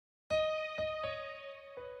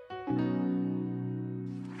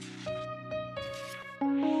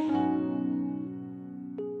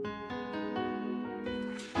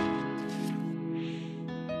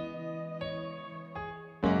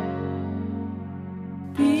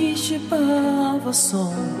Bishop of our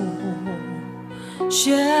soul,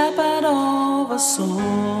 shepherd of our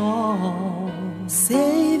soul,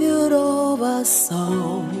 savior of our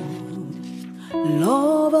soul,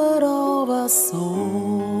 lover of our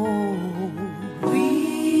soul.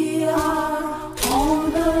 We are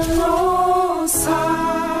on the Lord's side.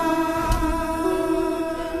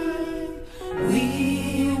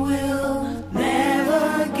 We will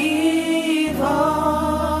never give up.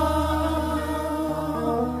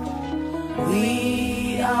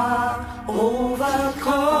 We are overcomers,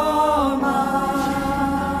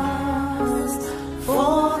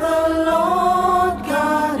 for the Lord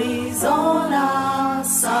God is on our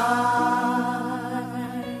side.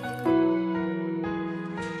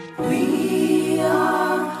 We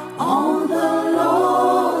are on the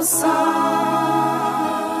Lord's side.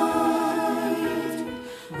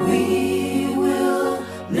 We will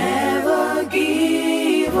never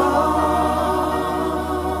give up.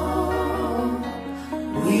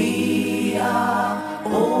 We are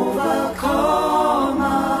overcomers,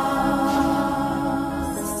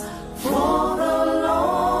 for the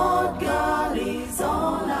Lord God is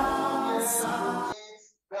on our side.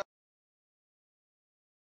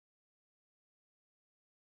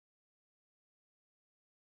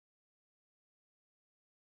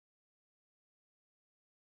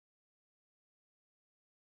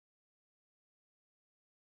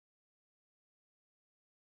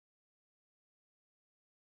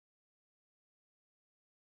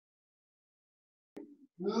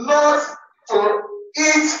 Not to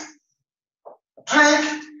eat, drink,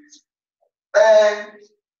 and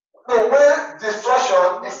the way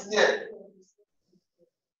destruction is near.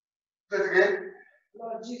 Say it again.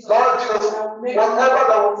 Lord Jesus, whatever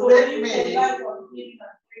that will make me. I'm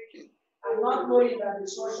not knowing that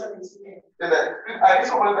destruction is near. Amen. I need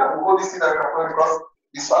somebody that will hold this thing and can pray because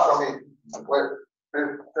it's far from me. Well,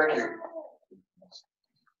 thank you.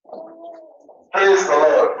 Praise the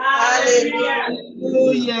Lord. Hallelujah.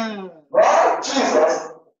 Lord Jesus,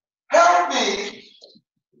 help me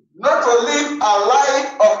not to live a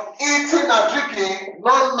life of eating and drinking,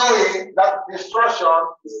 not knowing that destruction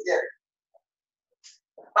is near.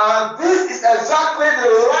 And this is exactly the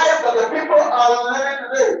life that the people are living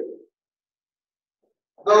today.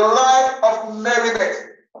 The life of merriment.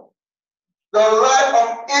 The life of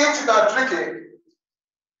eating and drinking.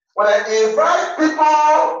 When I invite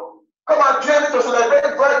people, come and join me to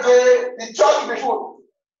celebrate birthday, the church will be full.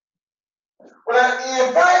 When I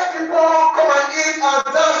invite people, come and eat and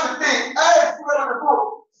dance with me, everywhere will be full.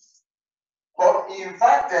 But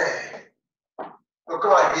invite them to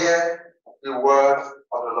come and hear the word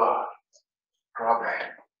of the Lord. Problem.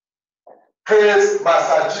 Praise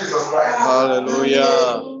Master Jesus Christ.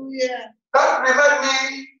 Hallelujah. That reminds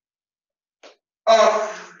me of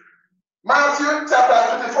Matthew chapter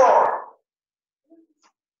 24.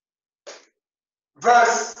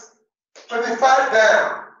 Verse 25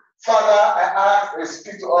 down. Father, I ask you to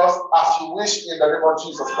speak to us as you wish in the name of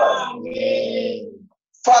Jesus Christ. Amen.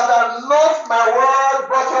 Father, not my word,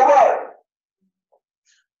 but your word.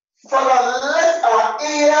 Father, let our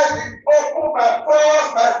ears be open by force,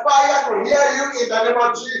 by fire to hear you in the name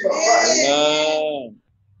of Jesus Christ. Amen.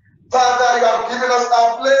 Father, you have given us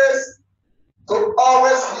a place to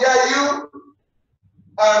always hear you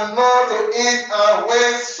and not to eat and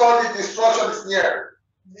when solid destruction is near.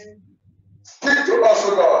 Speak to us, O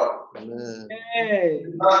God. Amen.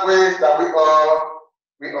 In that way that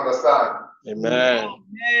we understand. Amen.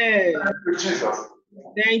 Thank you, Jesus.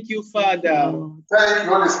 Thank you, Father. Thank you,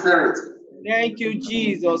 Holy Spirit. Thank you,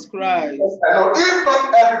 Jesus Christ. I know if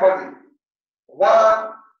not everybody,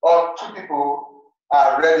 one or two people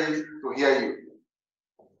are ready to hear you.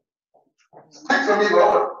 Speak to me,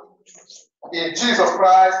 Lord. In Jesus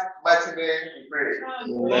Christ's mighty name we pray.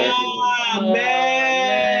 Amen.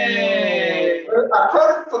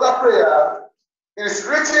 According to that prayer, it is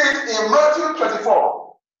written in Matthew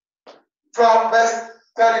 24, from verse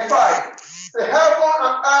 35. The heaven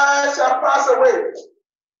and earth shall pass away,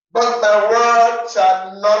 but my word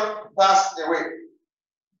shall not pass away.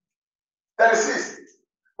 36.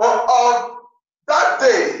 But of that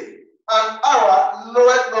day and hour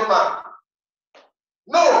knoweth no man.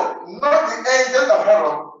 No, not the angels of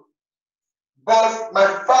heaven, but my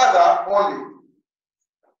Father only.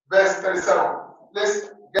 Verse 37. Let's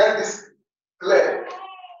get this clear.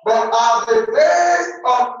 But are the days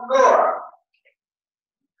of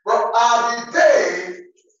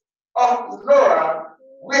Noah,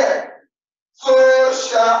 where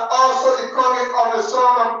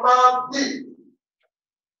of man be.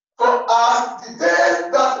 For as the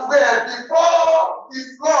days that were before the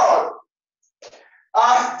flood,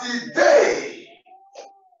 as the day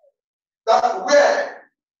that were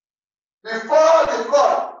before the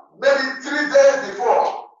flood, maybe 3 days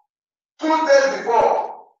before, 2 days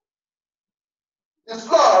before, the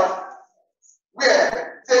flood,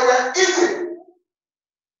 where they were eating.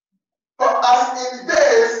 For as in the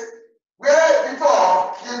days where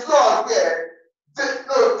before the flood, where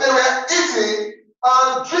they were eating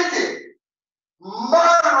and drinking,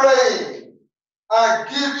 marrying and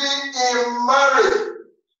giving in marriage,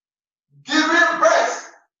 giving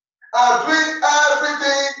birth and doing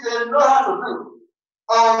everything they know how to do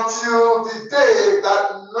until the day that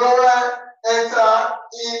Noah entered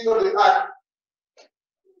into the ark.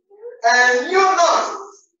 And knew not,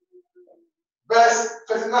 verse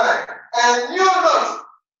 29, and knew not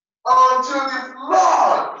until the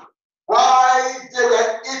flood why they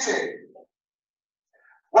were eating,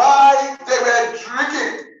 why they were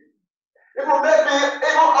drinking. Even maybe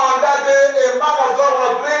even on that day, a man of God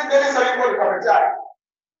was doing daily ceremony for the child.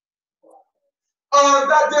 On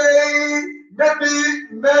that day, maybe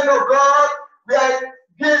men of God were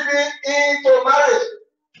giving into marriage.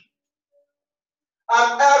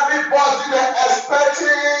 And everybody were expecting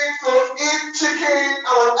to eat chicken and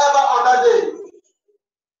whatever on that day.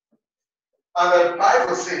 And the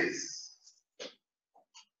Bible says,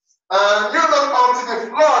 and you know until the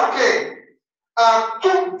flood came and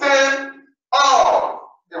took them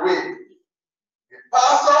all away. The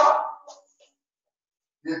pastor,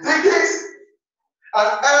 the deacons, and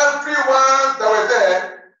everyone that was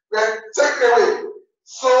there were taken away.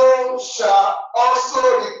 So shall also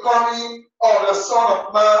the coming of the Son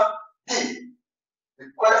of Man be. The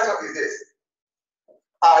question is this: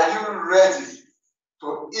 are you ready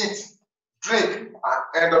to eat, drink,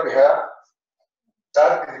 and end up here?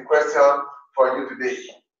 That is the question for you today.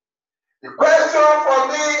 The question for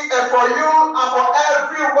me and for you and for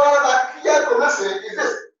everyone that here to listen is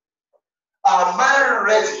this: am I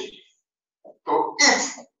ready to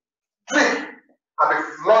eat, drink, and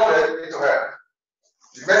be flooded into hell?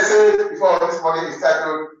 The message before this morning is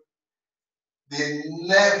titled "The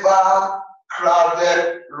Never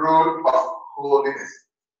Crowded Road of Holiness."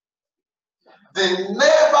 The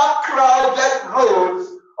never crowded road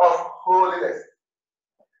of holiness.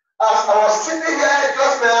 As I was sitting here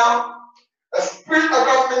just now, the Spirit of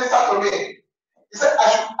God ministered to me. He said, I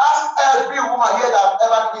should ask every woman here that has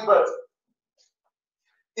ever given birth.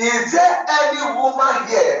 Is there any woman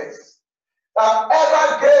here that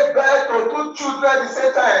ever gave birth to 2 children at the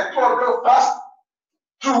same time, 2 of them passed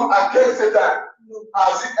through and came at the same time?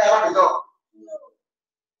 Has it ever been done?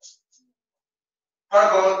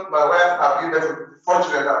 Thank God my wife has given birth to 4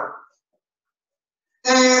 children now.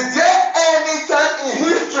 Is there any time in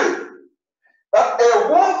history that a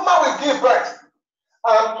woman will give birth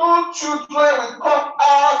and 2 children will come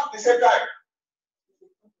out at the same time?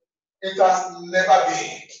 It has never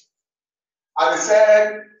been. And he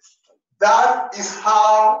said, that is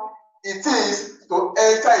how it is to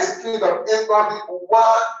enter his kingdom, enter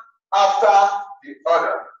one after the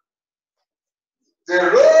other. The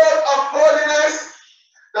road of holiness,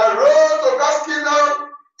 the road to God's kingdom,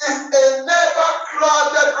 is a never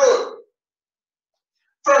crowded road.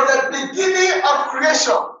 From the beginning of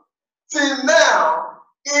creation till now,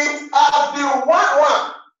 it has been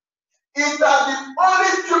one. It has been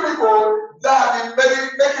only 2 people that have been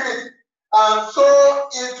making it. And so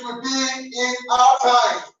it will be in our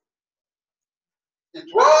time. It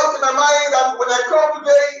was in my mind that when I come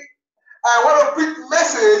today, I want to preach a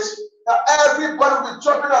message that everybody will be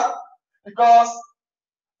jumping up because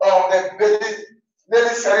of the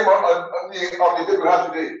daily ceremony of the day we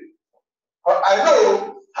have today. But I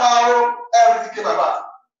know how everything came about.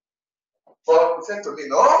 But he said to me,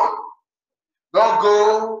 no, don't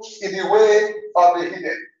go in the way of the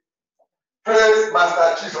hidden. Praise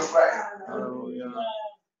Master Jesus Christ. Hallelujah.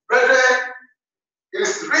 Brethren, it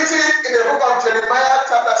is written in the book of Jeremiah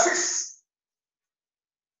chapter 6.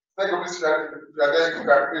 Thank you, Mr.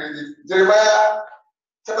 Jeremiah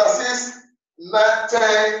chapter 6,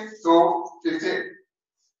 10 to 15.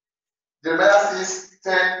 Jeremiah 6,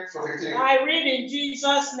 10 to 15. I read in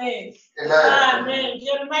Jesus' name. Amen. Amen.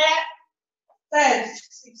 Jeremiah 10,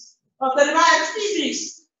 6. Of Jeremiah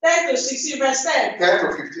 6, 10 to 16, verse 10. 10 to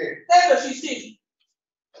 15. 10 to 15.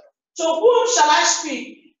 To whom shall I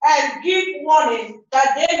speak and give warning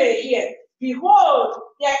that they may hear? Behold,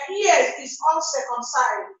 their ears is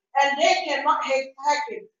uncircumcised, and they cannot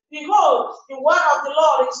hearken. Behold, the word of the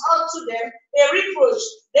Lord is unto them a reproach.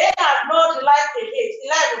 They have no delight in it.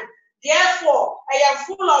 11. Therefore, I am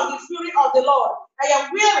full of the fury of the Lord. I am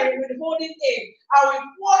holding in, I will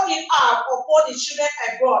pour it out upon the children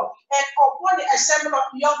abroad and upon the assembly of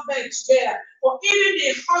young men together. For even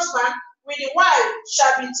the husband with the wife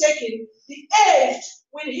shall be taken, the aged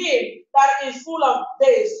with him that is full of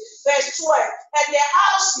days. Verse 12. And their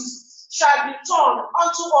houses shall be turned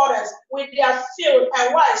unto others with their field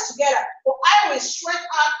and wives together. For I will stretch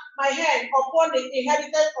out my hand upon the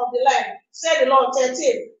inhabitants of the land, said the Lord.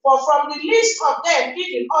 13. For from the least of them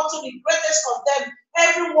even unto the greatest of them,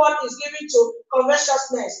 everyone is given to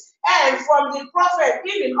covetousness. And from the prophet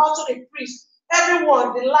even unto the priest,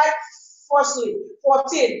 everyone delight falsely.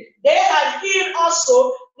 14. They have healed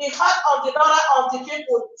also the heart of the daughter of the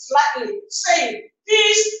people slightly, saying,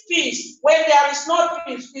 Peace, peace, when there is no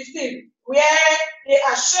peace. 15. Where they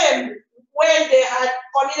are ashamed when they had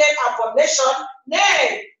committed abomination,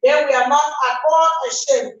 nay, they were not at all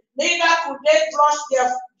ashamed, neither could they trust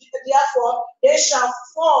therefore they shall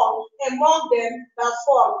fall among them that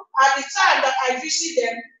fall. At the time that I visit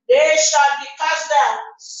them, they shall be cast down,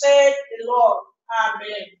 said the Lord.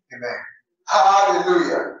 Amen. Amen.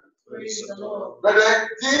 Hallelujah. Praise the Lord. Brethren,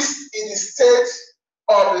 this is the state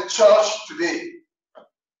of the church today.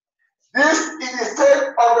 This is the state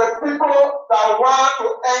of the people that want to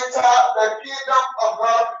enter the kingdom of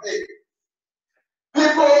God today.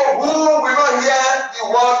 People who will not hear the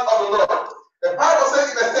word of the Lord. The Bible says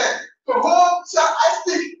in verse 10, to whom shall I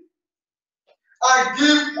speak and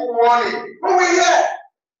give warning? Who will hear?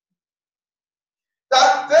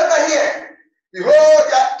 That they may hear. Behold,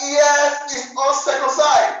 their ears is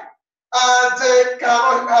uncircumcised, and they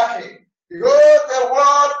cannot hearken. Behold, the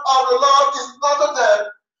word of the Lord is unto them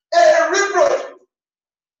a reproach.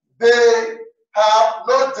 They have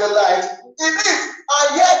no delight in it,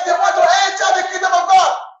 and yet they want to enter the kingdom of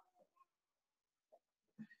God.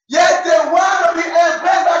 Yet they want to be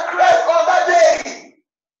embraced by Christ on that day.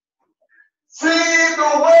 See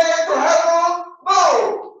the way to heaven?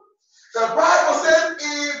 No. The Bible says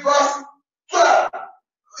in verse 12,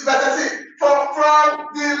 verse 13, for from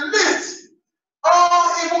the least,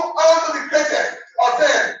 even unto the greatest of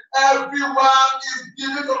them, everyone is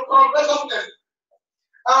given to covetousness.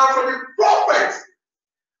 And from the prophet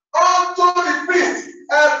unto the priest,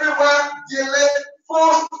 everyone delayed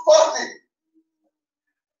falsely.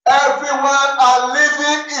 Everyone are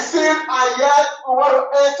living in sin, and yet we want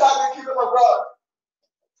to enter the kingdom of God.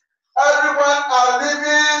 Everyone are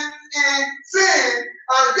living in sin,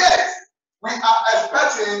 and yet we are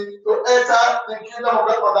expecting to enter the kingdom of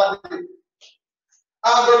God for that day.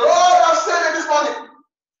 And the Lord has said it this morning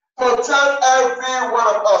to tell every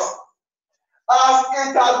one of us, as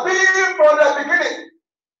it has been from the beginning,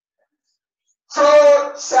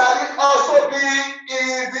 so shall it also be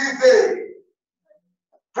in this day.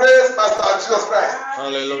 Praise Master Jesus Christ.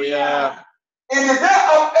 Hallelujah. In the day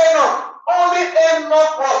of Enoch, only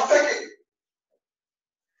Enoch was taken.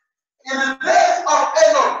 In the days of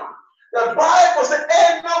Enoch, the Bible said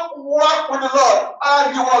Enoch walked with the Lord,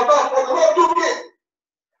 and he was not, for the Lord took him.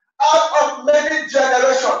 Out of many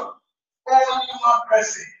generations, only one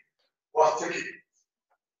person was taken.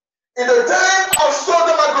 In the time of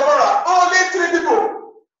Sodom and Gomorrah, only 3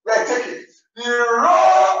 people were taken. The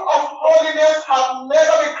road of holiness has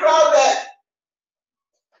never been crowded.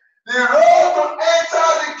 The road to enter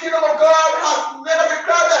the kingdom of God has never been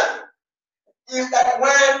crowded. It's like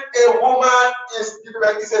when a woman is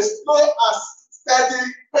given, it's a slow and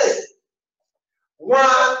steady pace,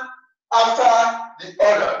 one after the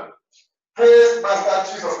other. Praise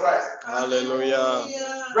Master Jesus Christ. Hallelujah.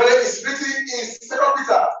 Brother, it's written in 2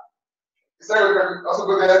 Peter. We can also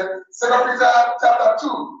go there. 2 Peter chapter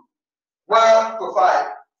 2, 1 to 5.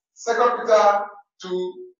 2 Peter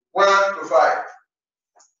 2, 1 to 5.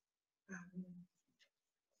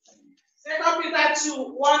 2 Peter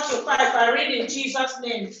 2, 1 to 5. I read in Jesus'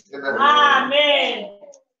 name. Amen. Amen.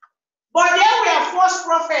 But there were false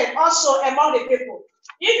prophets also among the people,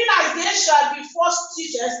 even as there shall be false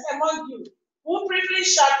teachers among you, who privily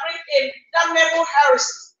shall bring in damnable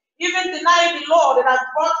heresy, even denying the Lord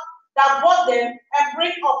that bought them, and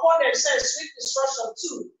bring upon themselves swift destruction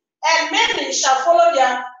too. And many shall follow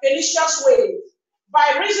their pernicious ways,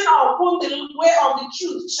 by reason of whom the way of the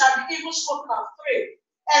truth shall be evil spoken of. 3.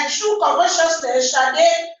 And through covetousness shall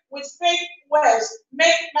they with fake words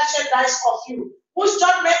make merchandise of you, whose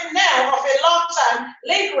judgment now of a long time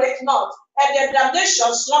lingereth not, and their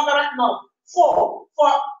damnation slumbereth not. 4.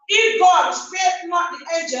 For if God spared not the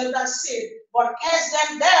angels that sinned, but cast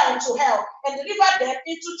them down to hell, and delivered them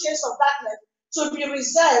into chains of darkness, to be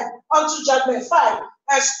reserved unto judgment. 5.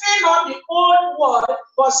 And spare not the old world,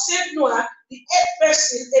 but save Noah, the 8th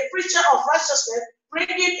person, a preacher of righteousness,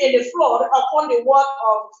 bringing in the flood upon the word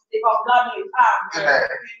of godly. Amen. Amen.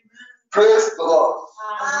 Praise the Lord.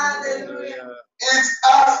 Hallelujah. It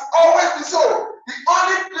has always been so. The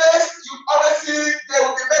only place you always see there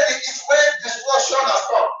will be many is when destruction has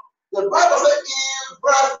come. The Bible says in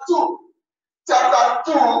verse 2,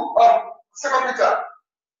 chapter 2 of 2 Peter,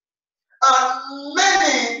 and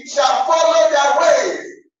many shall follow their ways,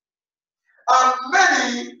 and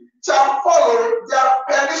many shall follow their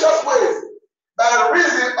pernicious ways, by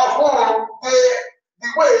reason of whom the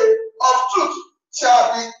way of truth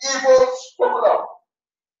shall be evil spoken of.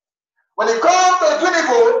 When it comes to doing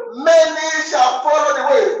evil, many shall follow the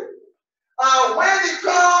way. And when it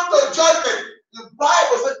comes to judgment, the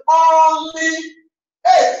Bible says only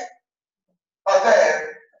 8 of them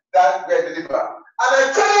that were delivered. And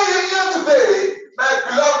I'm telling you today, my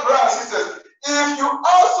beloved brothers and sisters, if you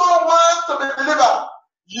also want to be delivered,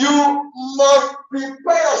 you must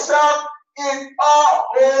prepare yourself in all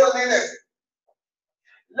holiness.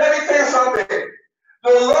 Let me tell you something. The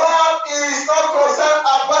Lord is not concerned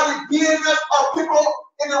about the business of people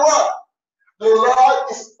in the world. The Lord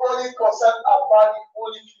is only concerned about the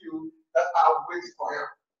only few that are waiting for Him.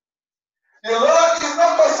 The Lord is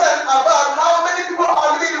not concerned about how many people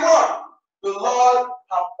are living in the world. The Lord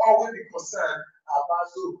has always been concerned about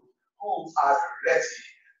those who are ready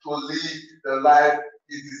to live the life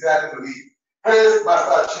He desired to live. Praise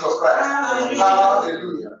Master Jesus Christ.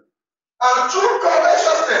 Hallelujah. And true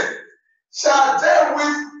covetousness shall deal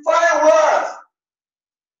with fine words,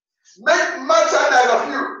 make merchandise of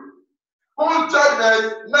you, whose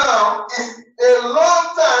judgment now is a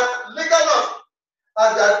long time linger not,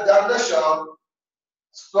 and that damnation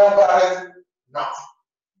slumbereth not.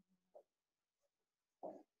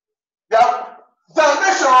 The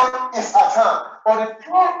damnation is at hand, but the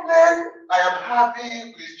problem I am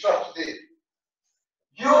having with church today,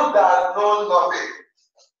 you that know nothing.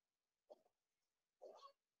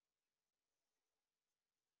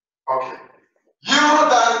 Okay. You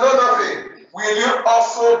that know nothing, will you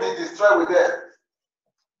also be destroyed with them?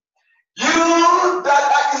 You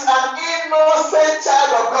that is an innocent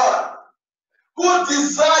child of God, who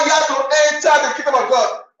desire to enter the kingdom of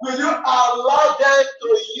God, will you allow them to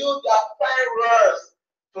use their fine words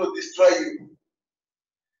to destroy you?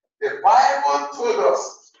 The Bible told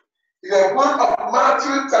us in the book of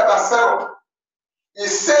Matthew chapter 7, it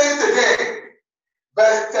says again,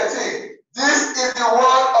 verse 13, this is the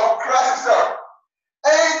word of Christ Himself.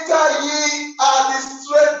 Enter ye at the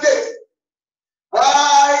straight gate.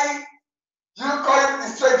 Why you call it the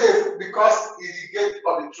straight gate? Because it is the gate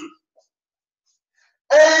of the truth.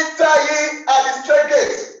 Enter ye at the straight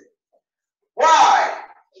gate. Why?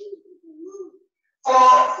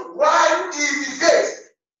 For wide is the gate,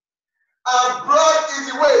 and broad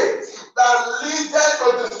is the way that leadeth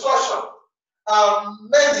to destruction, and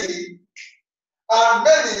many are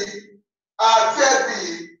there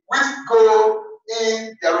be which go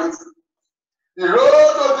in therein. The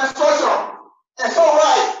road to destruction is so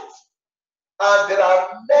wide, and there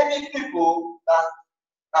are many people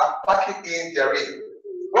that are packing in therein.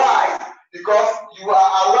 Why? Because you are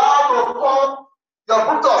allowed to pump your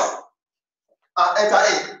booters and enter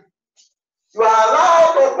in. You are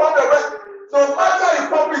allowed to pump the rest. No matter you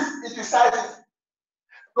pump it, it is silent.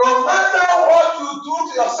 No matter what you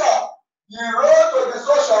do to yourself, the road to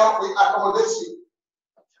destruction will accommodate you.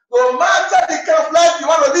 No matter the kind of life you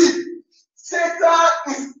want to live, Satan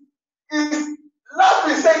is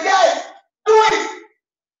laughing, saying, yes, do it.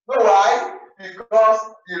 Know why? Because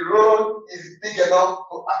the road is big enough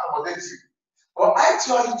to accommodate you. But I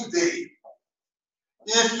tell you today,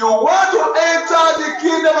 if you want to enter the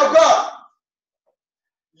kingdom of God,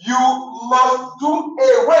 you must do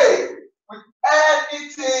away with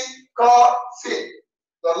anything called sin.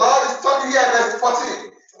 The Lord is talking here in verse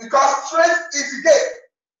 14. Because straight is the gate,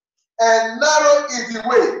 and narrow is the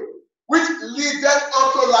way, which leadeth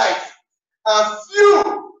unto life, and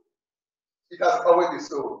few, it has always been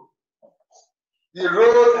so. The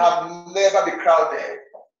road have never been crowded.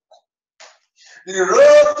 The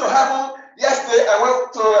road to heaven, yesterday I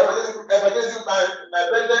went to evangelism my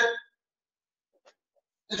brethren.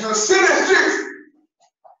 If you see the streets,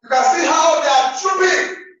 you can see how they are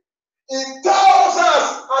trooping in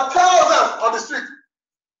thousands and thousands on the street.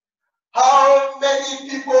 How many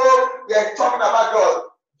people were talking about God?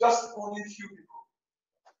 Just only few people.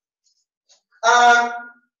 And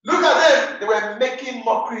look at them, they were making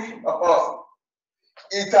mockery of us.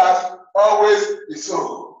 It has always been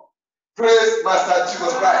so. Praise Master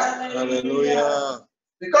Jesus Christ. Hallelujah.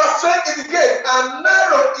 Because straight is the gate and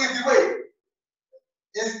narrow is the way.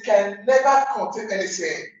 It can never contain any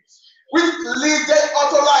sin, which leadeth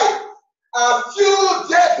unto life, and few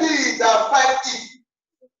there be that find it.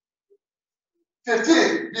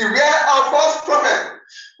 15. Beware of false prophets,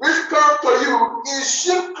 which come to you in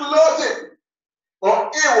sheep clothing,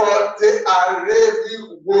 but inward they are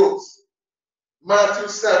raving wolves. Matthew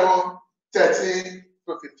 7:13-15.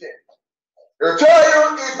 They tell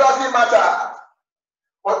you it doesn't matter.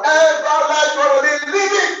 Whatever life you are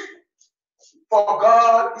living, for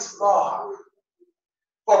God is love.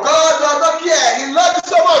 For God does not care. He loves you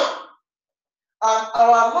so much. And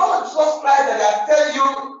our Lord Jesus Christ, that I tell you,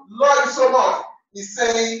 love you so much, He's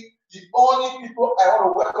saying the only people I want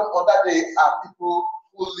to welcome on that day are people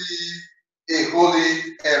who live a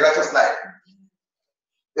holy and righteous life.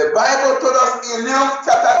 The Bible told us in Luke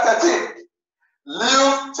chapter 13,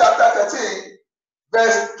 Luke chapter 13,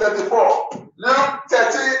 verse 24. Luke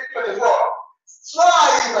 13, 24.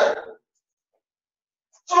 Strive,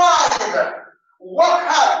 work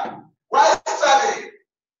hard, while studying,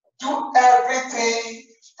 do everything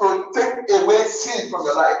to take away sin from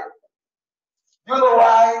your life. You know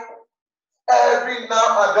why? Every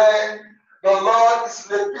now and then, the Lord is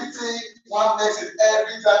repeating one message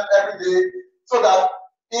every time, every day, so that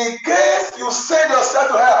in case you send yourself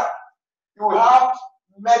to hell, you will have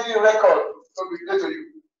many records to be given to you.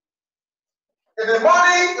 In the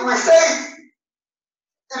morning, it will say it.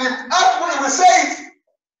 In the afternoon, it will say it.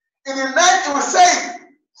 In the night, it will say it.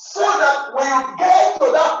 So that when you get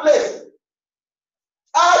to that place,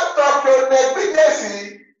 out of your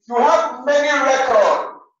negligence, you have many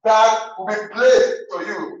records that will be placed to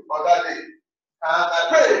you on that day. And I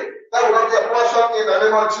pray that will not be a portion in the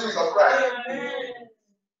name of Jesus Christ. Amen.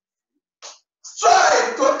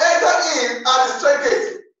 Strive to enter in at the straight gate.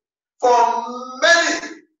 For many,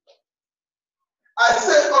 I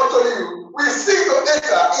say unto you, we seek to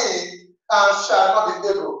enter in and shall not be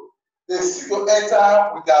able. They seek to enter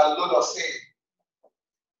with their load of sin.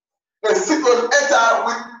 They seek to enter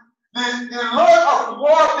with the load of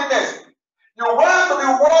worldliness. You want to be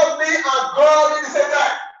worldly and godly at the same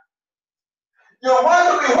time. You want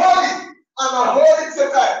to be holy and unholy at the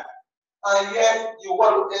same time. And yet you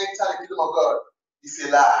want to enter the kingdom of God. It's a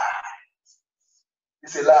lie.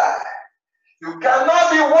 It's a lie. You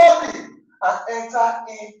cannot be worthy and enter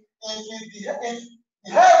in. If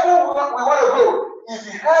the heaven we want to go, if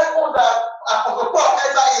the heaven that Apostle Paul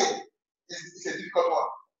enter in, it's a difficult one.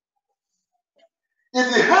 If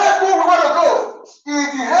the heaven we want to go,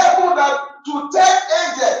 if the heaven that to take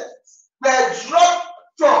angels were dropped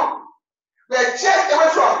from, were chased away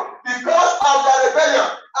from, because of their rebellion,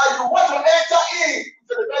 and you want to enter in,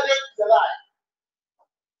 the rebellion is a lie.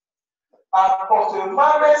 Apostle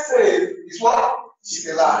Emmanuel says, it's what? It's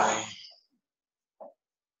a lie.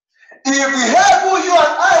 If the heaven you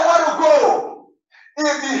and I want to go,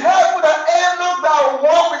 if the heaven that Enoch that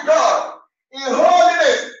walk with God in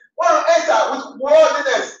holiness want to enter with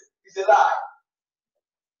worldliness, is a lie.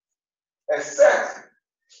 Except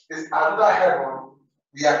there's another heaven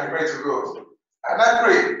we are prepared to go. And I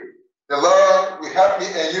pray the Lord will help me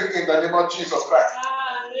and you in the name of Jesus Christ.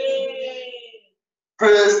 Amen.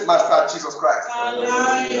 Praise Master Jesus Christ.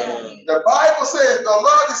 Amen. The Bible says the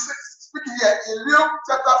Lord is speaking here in Luke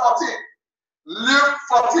chapter 14. Luke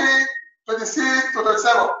 14,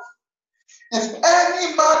 26-27. If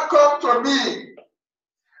any man come to me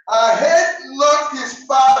and hate not his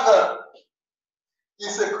father, he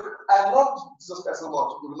said, I love Jesus Christ so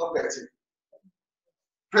much, he will not bet him.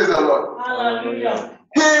 Praise the Lord. Hallelujah.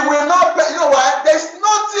 He will not bet. You know why? There's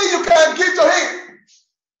nothing you can give to him.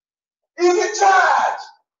 He's in charge.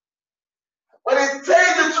 When he takes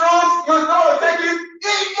the truth, you know, take it,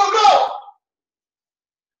 in you go.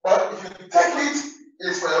 But if you take it,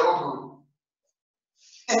 it's for your own good.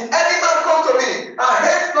 If any man come to me and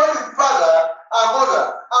hate not his father and mother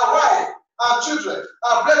and wife and children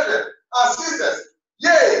and brethren and sisters,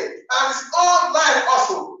 yea, and his own life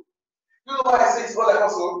also. You know why I say his own life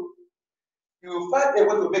also? You will find a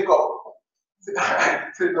way to make up. Say,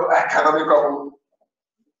 no, I cannot make up.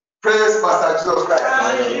 Praise Master Jesus Christ.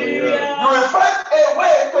 Hallelujah. You will find a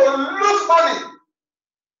way to lose money,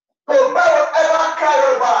 to buy whatever car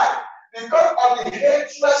you buy, because of the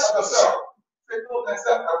hatred of yourself. Say, no,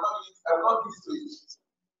 myself, I will not give it to you.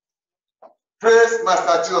 Praise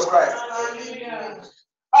Master Jesus Christ. Hallelujah.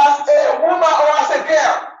 As a woman or as a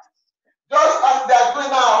girl, just as they are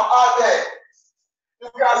doing now out there, you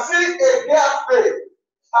can see a girl face,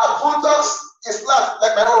 her buttocks is flat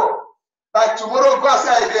like my own. Like tomorrow, go and see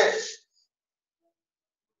her again.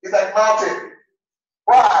 It's like mountain.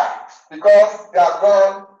 Why? Because they are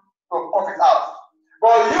gone to puff it out.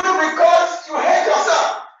 But you, because you hate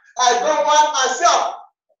yourself, I don't want myself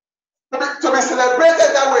to be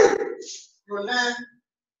celebrated that way. You live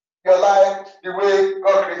your life the way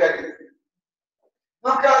God created it.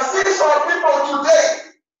 You can see some people today,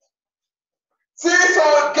 See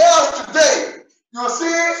some girls today, you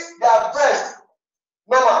see their breast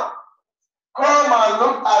normal. Come and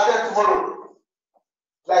look at them tomorrow,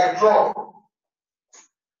 like drum.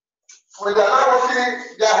 When they are not walking,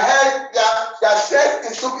 their head, their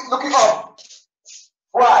chest is looking up.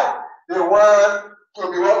 Why? They want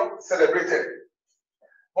to be what? Celebrated.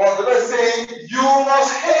 But the Lord is saying, you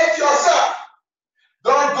must hate yourself.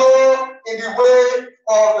 Don't go in the way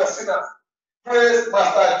of the sinners. Praise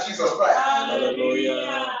Master Jesus Christ.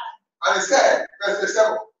 Hallelujah. And he said, verse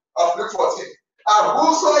 7 of Luke 14, and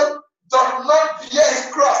whoso does not bear his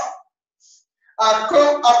cross and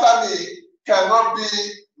come after me cannot be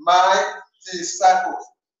my disciples.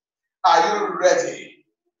 Are you ready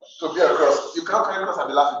to bear a cross? You cannot carry a cross and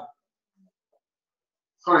be laughing.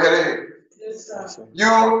 So hearing me? Yes, sir.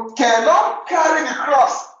 You cannot carry the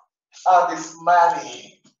cross and be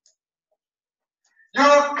smiling. You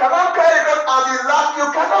cannot carry the cross and be laughing.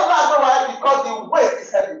 You cannot laugh, no why? Because the weight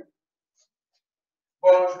is heavy.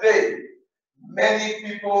 But today, many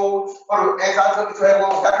people want to enter into heaven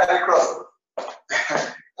without carrying cross.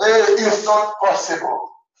 It is not possible.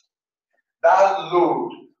 That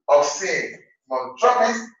load of sin must drop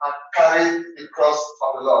it and carry the cross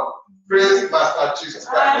of the Lord. Praise Master Jesus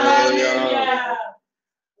Christ. Hallelujah.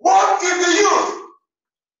 What is the use?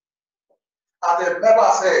 And the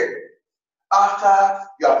Bible said, after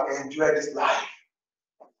you have enjoyed this life,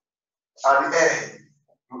 at the end,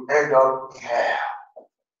 you end up in hell.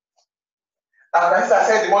 And as I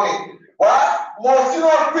said in the morning, why must you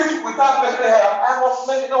not preach without mentioning hell? I must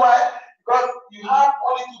mention, you know why? Because you have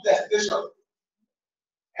only two destinations,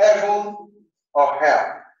 heaven or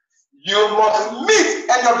hell. You must meet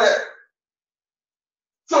any of them.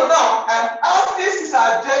 So now, I'm asking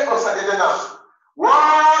Sister Jane or Sister now,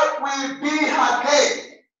 what will be her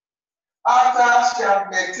gain after she has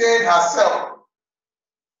maintained herself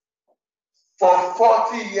for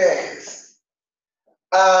 40 years?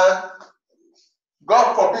 And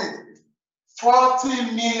God forbid, 40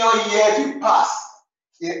 million years will pass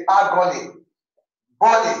in agony,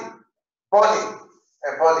 burning,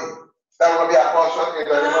 and burning. That will be a portion in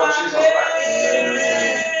the name of Jesus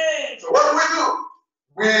Christ. So what do?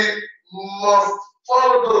 We must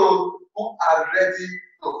follow those who are ready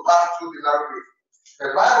to pass through the narrow gate. The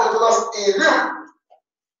Bible tells us in Luke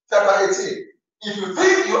chapter 18, if you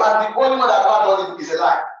think you are the only one that has done it, is a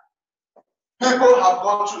lie. People have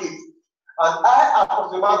gone through it. And I,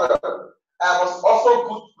 as the man, I must also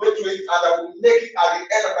go through it, and I will make it at the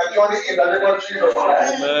end of my journey in the name of Jesus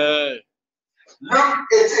Christ. Amen. Luke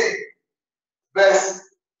 18, verse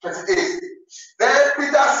 28. Then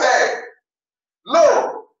Peter said,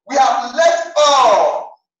 lo, we have left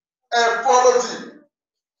all and followed him.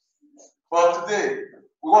 But today,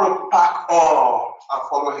 we want to pack all and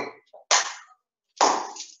follow him.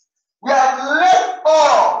 We have left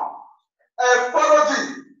all and followed him.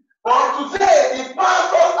 But today, the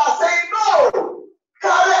pastors are saying, no,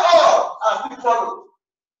 carry all and still follow.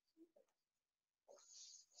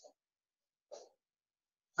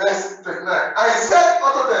 Verse 29. I said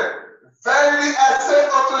unto them, verily I say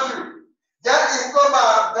unto you, there is no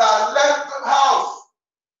man that left house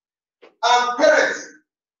and parents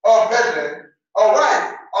or brethren or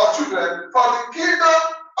wife or children for the kingdom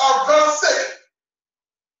of God's sake.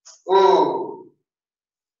 Oh,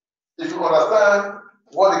 if you understand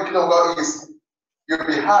what the kingdom of God is, you'll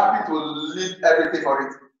be happy to leave everything for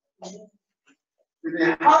it. You'll be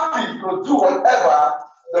happy to do whatever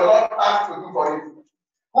the Lord asks to do for you.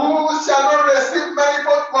 Who shall not receive many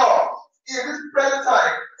more in this present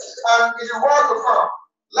time and in the world to come,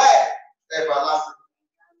 life everlasting.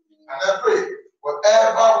 And I pray,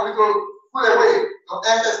 whatever we go put away to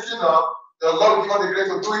enter His kingdom, the Lord will give us the grace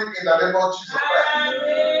to do it in the name of Jesus Christ.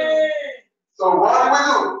 Amen. So what do we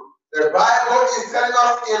do? The Bible is telling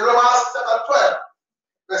us in Romans chapter 12,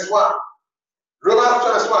 verse 1. Romans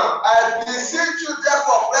 12, verse 1. I beseech you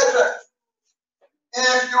therefore, brethren,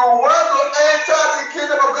 if you want to enter the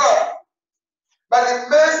kingdom of God, by the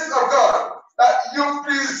mercy of God, that you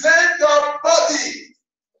present your body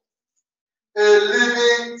a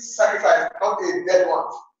living sacrifice, not a dead one.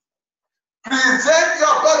 Present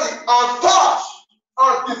your body untouched,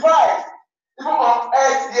 undefiled, even on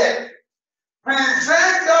earth here.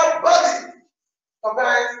 Present your body.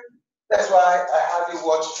 Sometimes that's why I hardly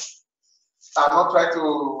watch. I'm not trying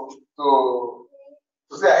to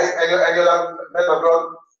say I hate any other men of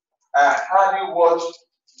God. I hardly watch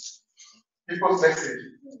people's message,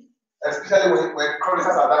 especially when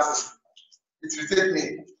choristers are dancing. It irritates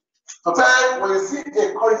me. Sometimes when you see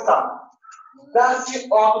a chorister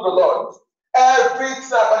dancing unto the Lord, everything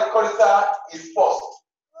about the chorister is forced.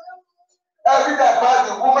 Every day by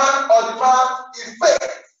the woman or the man is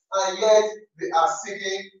fake, and yet they are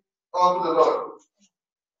singing unto the Lord.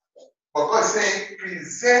 But God is saying,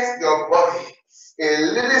 present your body a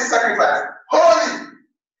living sacrifice, holy,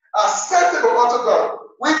 acceptable unto God,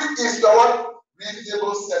 which is your what?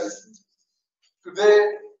 Reasonable service.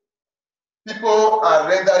 Today, people are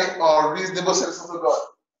rendering unreasonable service unto God,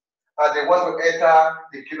 and they want to enter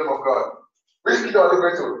the kingdom of God. Which kingdom are they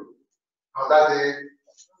going to? On that day,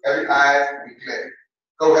 every eye will be clear.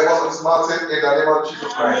 God will help us on this mountain in the name of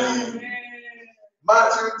Jesus Christ. Amen.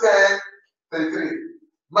 Matthew 10:33.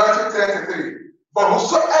 Matthew 10:33. But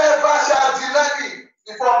whosoever shall deny me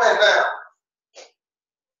before men now,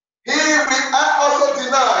 he will I also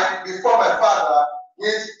deny before my Father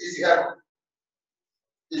which is in heaven.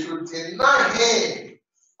 If you deny him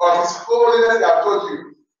of his holiness, he has told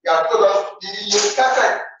you, he has told us, he is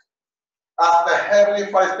perfect as the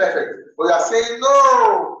heavenly Father is perfect. But we are saying,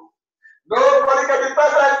 no, nobody can be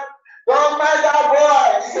perfect. Don't mind that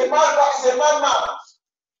boy. He's a madman. He's a madman.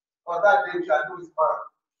 On that day, we shall do his man.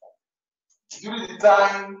 During the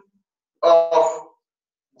time of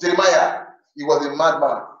Jeremiah, he was a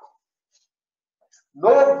madman.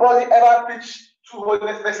 Nobody ever preached true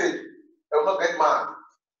holiness message. They will not get mad.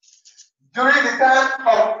 During the time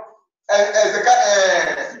of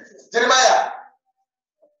Jeremiah,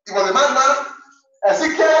 he was a madman.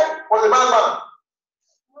 Ezekiel was a madman.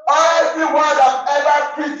 Everyone that ever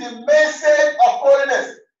preached the message of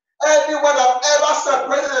holiness, everyone that ever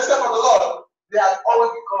separated themselves from the Lord, they have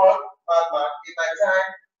always been called madman. In my time,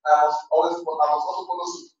 I was also follow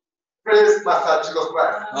suit. Praise Master Jesus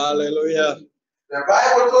Christ. Hallelujah. The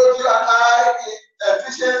Bible told you and I in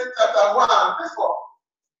Ephesians chapter 1, verse 4.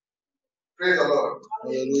 Praise the Lord.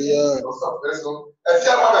 Hallelujah. Ephesians 1,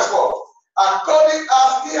 verse 4. According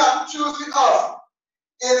as he hath chosen us,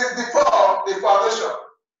 it is before the foundation.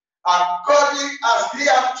 According as he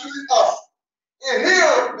hath chosen us in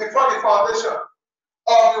him before the foundation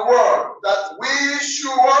of the world, that we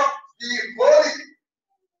should be holy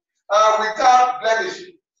and without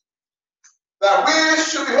blemish. That we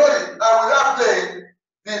should be holy and without blame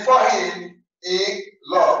before him in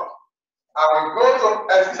love. And we go to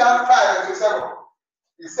Ephesians 5:27.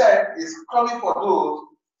 He said, "It's coming for those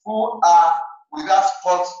who are without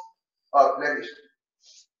spot or blemish."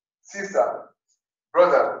 Sister,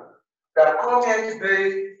 brother, we are coming here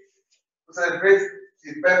today to celebrate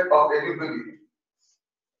the birth of a new baby.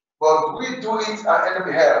 But do we do it and end up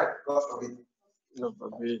in hell? God forbid. God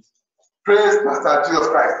forbid. Praise Master Jesus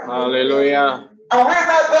Christ. Hallelujah. And we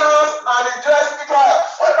sat down and enjoy spiritual.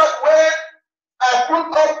 When I put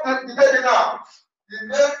up the baby now, the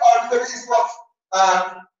name of the baby is what?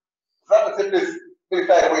 Not the same place. Very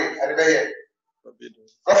far away. I never hear.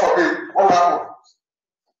 God forbid. What will happen?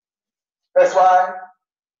 That's why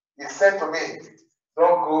he said to me,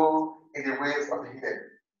 don't go in the ways of the hidden.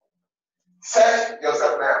 Search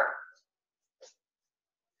yourself now.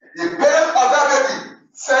 The parents of that baby,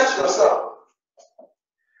 search yourself.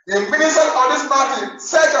 The ministers on this mountain,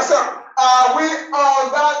 search yourself. Are we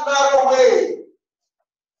on that narrow way?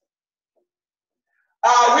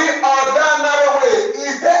 Are we on that narrow way?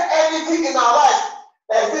 Is there anything in our life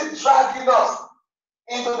that is dragging us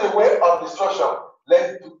into the way of destruction?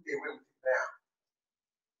 Let's do away with it now.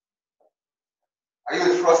 Are you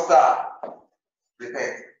a fraudster?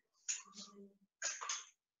 Repent.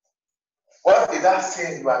 What is that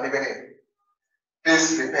sin you are living in?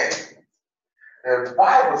 Please repent. The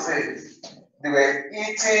Bible says they were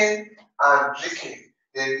eating and drinking.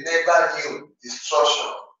 They never knew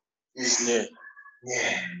destruction is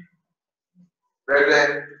near.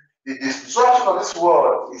 Brethren, the destruction of this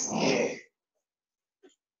world is near.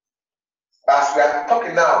 As we are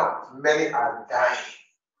talking now, many are dying.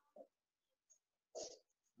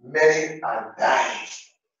 Many are dying.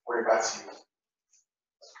 What about you?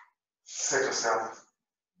 Set yourself.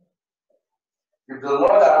 If the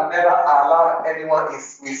Lord had never allowed anyone with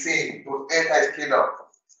sin to enter his kingdom,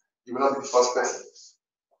 you will not be the first person.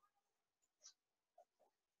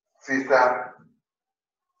 Sister,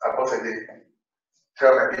 Apostle,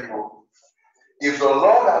 tell my people, if the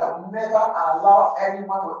Lord had never allowed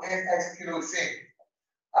anyone to enter his kingdom with sin,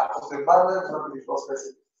 Apostle Manuel will not be the first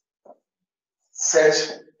person.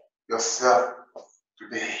 Search yourself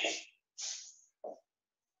today.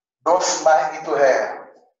 Don't slide into hell.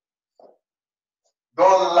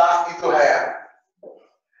 Don't laugh into hell.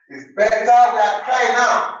 It's better we are crying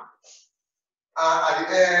now. And at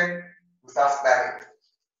the end, we start smiling.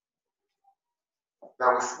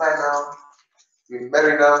 Now we smile now, we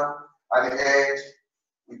marry now, at the end,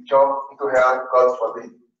 we jump into hell, God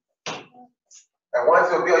forbid. And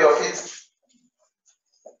once you'll be on your feet,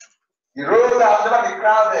 The roads have never been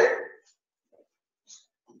crowded.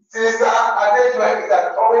 Since I did it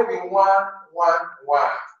has always been 1, 1, 1.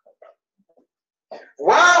 1,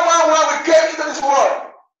 1, 1, we came into this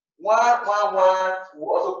world. 1, 1, 1, we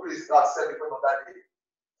also praise ourselves before on that day.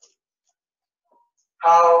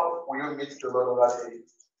 How will you meet the Lord on that day?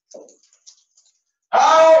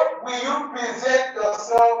 How will you present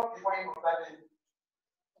yourself before him on that day?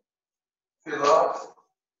 Say, Lord,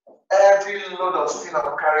 every load of sin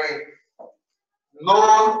I'm carrying,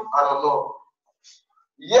 known and unknown.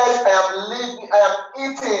 Yes, I am living, I am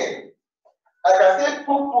eating. I can see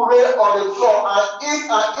puree on the floor and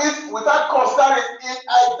eat without considering if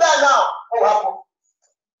I die now, what will happen?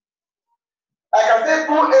 I can say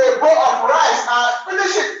put a bowl of rice and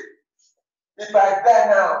finish it. If I die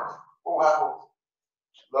now, what will happen?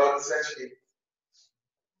 Lord, search me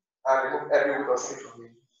and remove every weight of sin from me.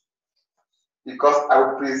 Because I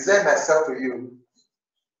will present myself to you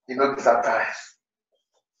in no distant time.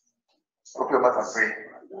 Open your mouth and pray.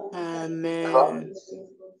 Amen.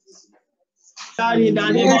 In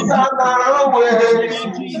the name of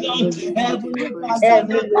Jesus,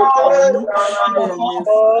 Heavenly Father,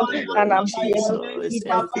 And I'm Jesus,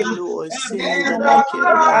 every Lord sin that I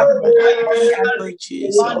carry, Lord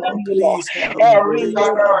Jesus, please help me,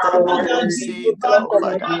 Lord, that Lord save thou,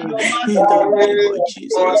 Father, in the name of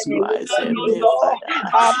Jesus Christ, Heavenly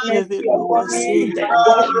Father, every Lord sin that I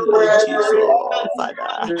carry, Lord Jesus,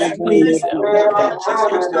 Father, please help me, Lord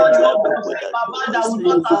Jesus, to drive away that Lord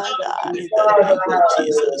sin, Father, in the name of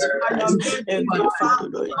Jesus Christ, Heavenly Father,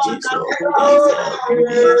 Lord Jesus, please help me,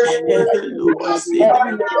 every Lord sin that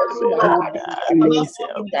I carry, Father, please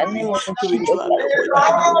help me to drive away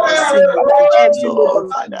that Lord sin, Lord Jesus,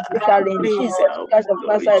 Father, please help me,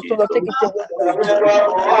 Lord Jesus, Father, to drive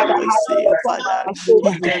away that Lord sin, Father,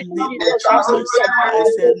 in the name of Jesus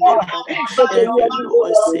Christ, Heavenly Father, every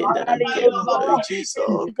Lord sin that I'm carrying, Lord Jesus,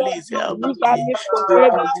 please help me to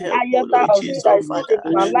not help, Lord Jesus,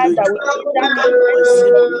 Father, to drive away that Lord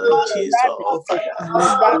sin, Lord Jesus, Father,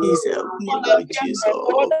 please help me, Lord Jesus,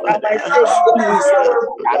 Father, please help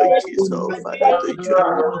me, Lord Jesus, Father, to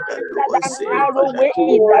drive away that Lord sin, Father,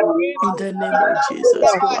 in the name of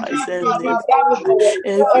Jesus Christ, Heavenly Father,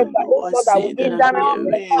 every Lord sin that I'm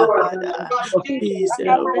carrying, Father, please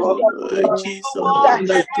help me, Lord Jesus,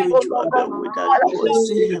 to drive away that Lord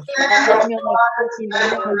sin.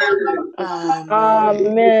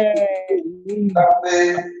 Amen.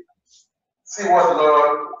 See what the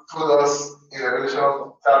Lord told us in Revelation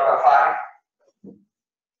chapter 5.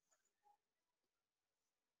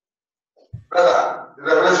 Brother,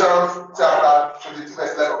 Revelation chapter 22,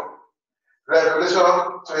 verse 11. Revelation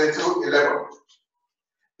 22, 11.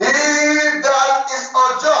 He that is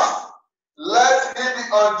unjust, let him be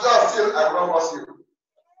unjust till I will force you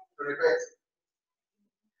to repent.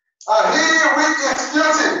 And he which is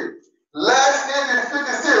guilty, let him be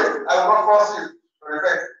guilty still, I will force you to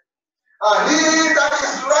repent. And he that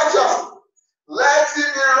is righteous, let him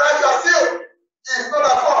be righteous still, if not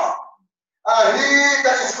at all. And he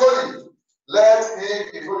that is holy, let him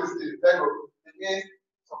be holy still. Then it means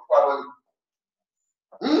some people are holy.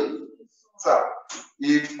 Sir,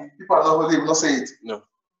 if people are not holy, we will not say it. No.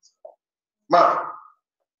 Man,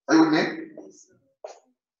 are you with me?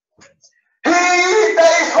 He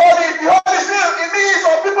that is holy, be holy still. It means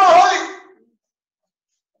some people are holy.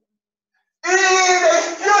 He that is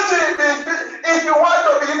guilty, if you want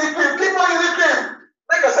to be in the cream, keep on in the cream.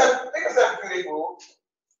 Make yourself beautiful.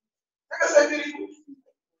 Make yourself beautiful.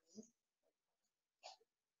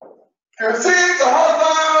 You see, the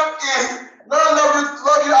husband is not love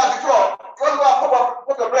you as before. You want to go and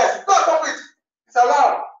put your breast. Don't pop it. It's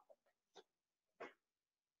allowed.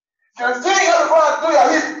 You see, you have to go and do your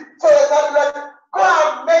hip. So that go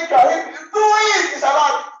and make your hip. Do it. It's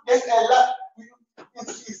allowed. It's elastic.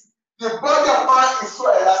 The body of man is so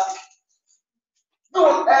elastic. Do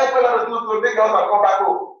whatever you do to make your husband come back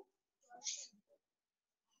home.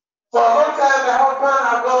 For a long time, the husband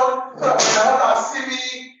has gone. So the husband see me.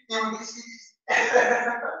 I'm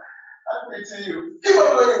to you. Keep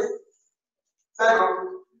on doing it. Second,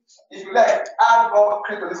 if you like, add more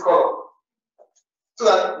cream to this color so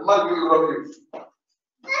that man will love you.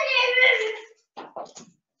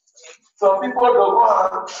 Some people don't go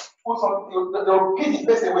and put something, they'll give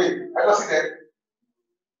the face away. I don't see them.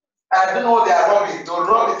 I don't know what they are rubbing. They'll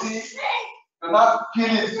rub the teeth, they'll not peel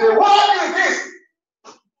it. Say, what is this?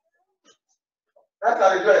 That's how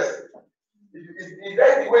they dress. If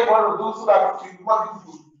that's the way you want to do so that you want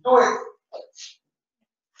people to do it.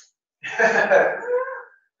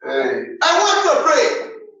 Hey. I want to pray.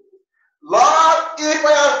 Lord, if I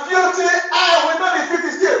am guilty, I will not be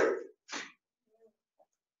guilty still.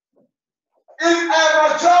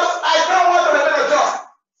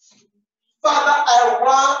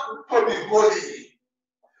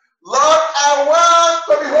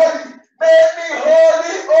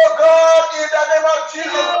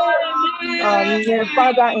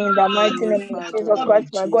 Father, in the mighty Heavenly name of Father, Jesus Lord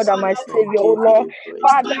Christ, my God and my Jesus, I Savior, oh give Lord. you praise,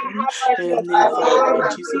 Father, Lord. have mercy Heavenly upon me. Father, Let Lord me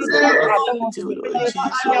Jesus, please I you. I don't want beg to you, be Lord lying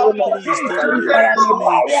Jesus, to you, oh Lord. please If I deliver am a me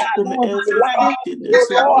liar, I from don't want to be every lying to you, wickedness, oh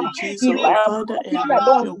oh Lord. Lord Jesus, If I oh am Father, backbiting, and I make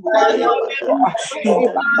don't me want to be holy, lying to you, Father. Lord. In If the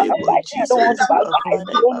I am name of backbiting, I don't want to Jesus, oh backbite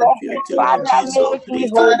Father, you, you oh are Lord. beauty, Lord Father, Jesus, oh make me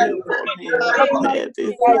please holy. deliver me Make from me to every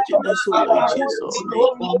be righteous. wickedness, oh I Lord want Jesus, to oh be make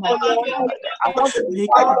holy, me oh holy, Lord. I Father. want to be Make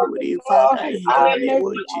me righteous, holy, oh Lord. Father, in the Have name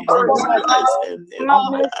of mercy Jesus upon my Christ, soul. and Have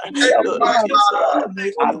every mercy Lord upon my Jesus, family.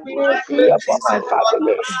 make me Have holy, mercy Lord upon Jesus, my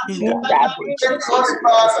family. in the In the name of name of Jesus Christ,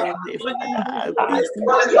 and Father, have please mercy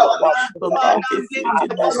deliver me upon me, from Lord. every Have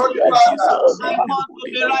filthiness, oh mercy Lord upon Jesus, me, oh make me Lord.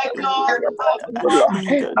 holy, Have make me mercy holy, upon Father, me, Lord. in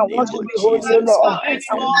the I want name to of be holy, O Jesus Lord. Christ,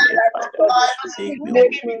 I want and to be Father, righteous before you. make me Make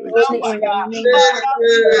holy, me Lord holy in Jesus. the name of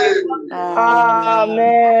Jesus.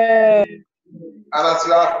 Amen. And as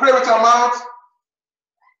you are praying with your mouth,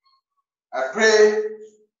 I pray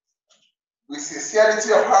with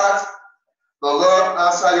sincerity of heart, the Lord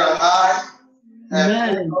answer your eyes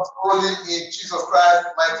and make us holy in Jesus Christ's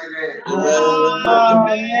mighty name. Amen.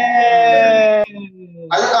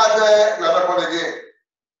 Are you out there? You are not born again.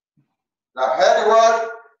 You have heard the word.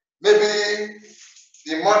 Maybe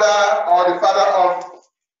the mother or the father of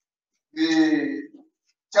the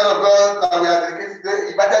child of God that we are dedicated today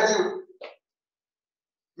invited you.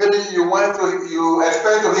 Maybe you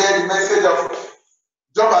expect to hear the message of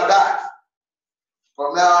jump and die.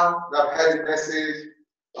 But now you have heard the message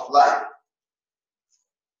of life.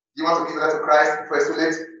 You want to give that to Christ before it's too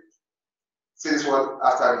late? Say this word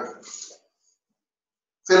after me.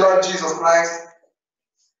 Say, Lord Jesus Christ,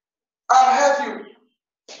 I've heard you.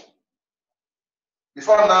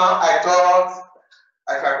 Before now, I thought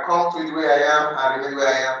I can come to it where I am and remain where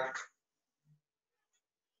I am.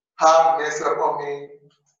 Have mercy upon me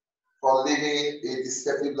for living a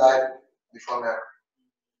deceptive life before now.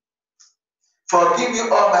 Forgive me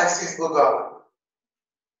all my sins, O God,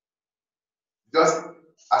 just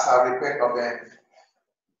as I repent of them.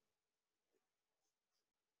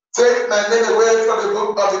 Take my name away from the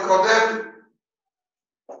book of the condemned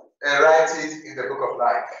and write it in the book of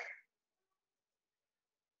life.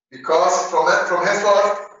 Because from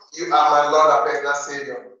henceforth, you are my Lord and personal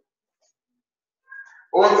Savior.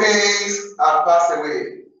 All things are passed away,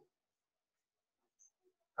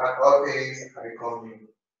 and all things have become new.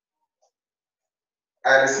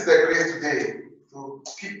 I receive the grace today to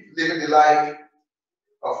keep living the life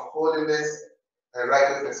of holiness and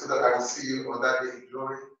righteousness so that I will see you on that day in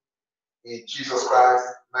glory. In Jesus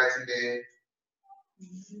Christ's mighty name.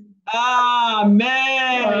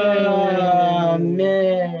 Amen.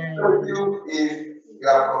 Amen. Thank you if you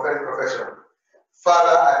have a prophetic profession.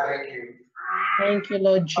 Father, I thank you. Thank you,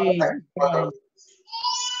 Lord Jesus Christ.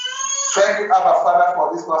 Thank you, Abba Father,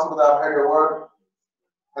 for this gospel that I've heard your word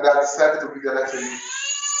and I decided to give the letter to you.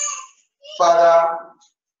 Father,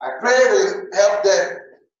 I pray that you help them,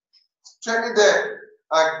 strengthen them,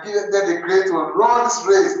 and give them the grace to run this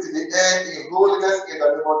race to the end in holiness in the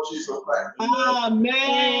name of Jesus Christ.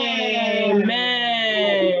 Amen.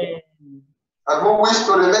 Amen. And who wish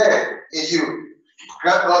to remain in you,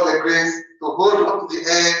 grant us the grace to hold on to the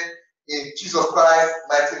end. In Jesus Christ's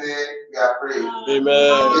mighty name, we are praying.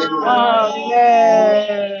 Amen.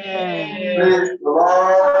 Amen. Praise the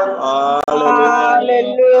Lord. Hallelujah.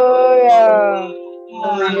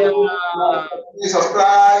 Jesus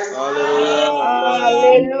Christ. Hallelujah.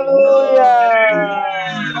 Hallelujah.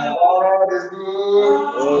 God is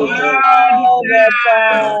good. All the time. All the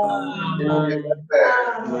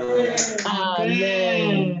time. Amen.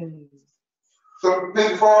 Amen. So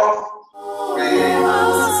before we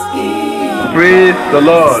Praise the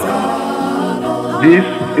Lord. This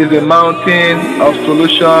is a mountain of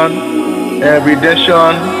solution and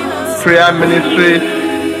redemption prayer ministry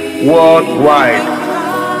worldwide,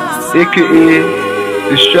 aka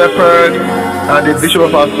the Shepherd and the Bishop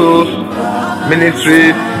of our souls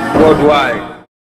ministry worldwide.